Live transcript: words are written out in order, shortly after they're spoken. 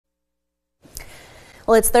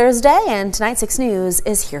Well, it's Thursday and tonight 6 News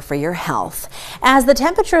is here for your health. As the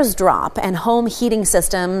temperatures drop and home heating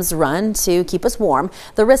systems run to keep us warm,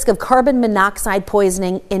 the risk of carbon monoxide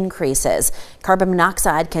poisoning increases. Carbon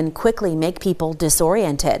monoxide can quickly make people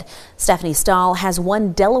disoriented. Stephanie Stahl has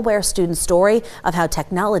one Delaware student story of how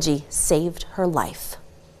technology saved her life.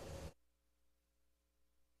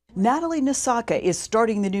 Natalie Nasaka is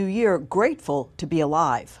starting the new year grateful to be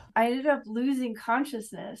alive. I ended up losing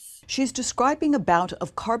consciousness. She's describing a bout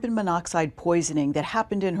of carbon monoxide poisoning that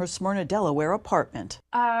happened in her Smyrna, Delaware apartment.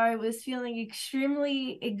 I was feeling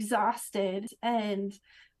extremely exhausted and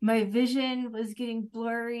my vision was getting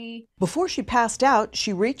blurry. Before she passed out,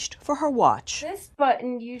 she reached for her watch. This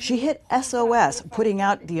button usually... She hit SOS, putting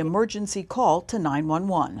out the emergency call to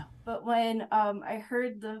 911. But when I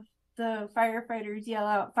heard the firefighters yell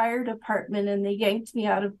out "fire department" and they yanked me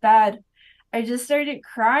out of bed, I just started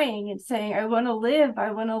crying and saying, "I want to live, I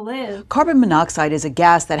want to live." Carbon monoxide is a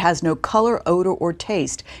gas that has no color, odor, or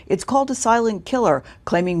taste. It's called a silent killer,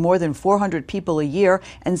 claiming more than 400 people a year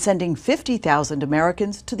and sending 50,000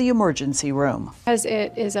 Americans to the emergency room. Because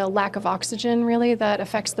it is a lack of oxygen, really, that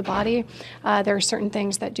affects the body. There are certain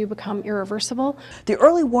things that do become irreversible. The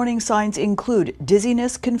early warning signs include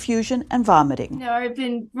dizziness, confusion, and vomiting. I've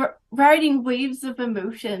been riding waves of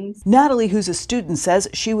emotions. Natalie, who's a student, says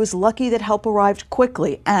she was lucky that help arrived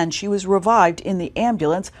quickly and she was revived in the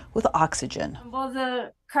ambulance with oxygen. Well,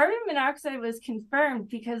 the carbon monoxide was confirmed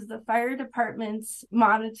because the fire department's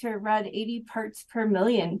monitor read 80 parts per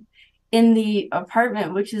million in the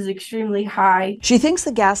apartment, which is extremely high. She thinks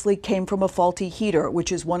the gas leak came from a faulty heater,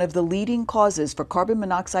 which is one of the leading causes for carbon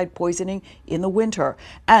monoxide poisoning in the winter.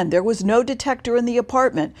 And there was no detector in the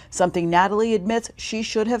apartment, something Natalie admits she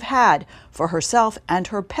should have had for herself and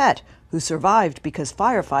her pet, who survived because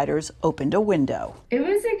firefighters opened a window. It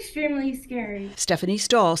was extremely scary. Stephanie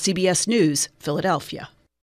Stahl, CBS News, Philadelphia.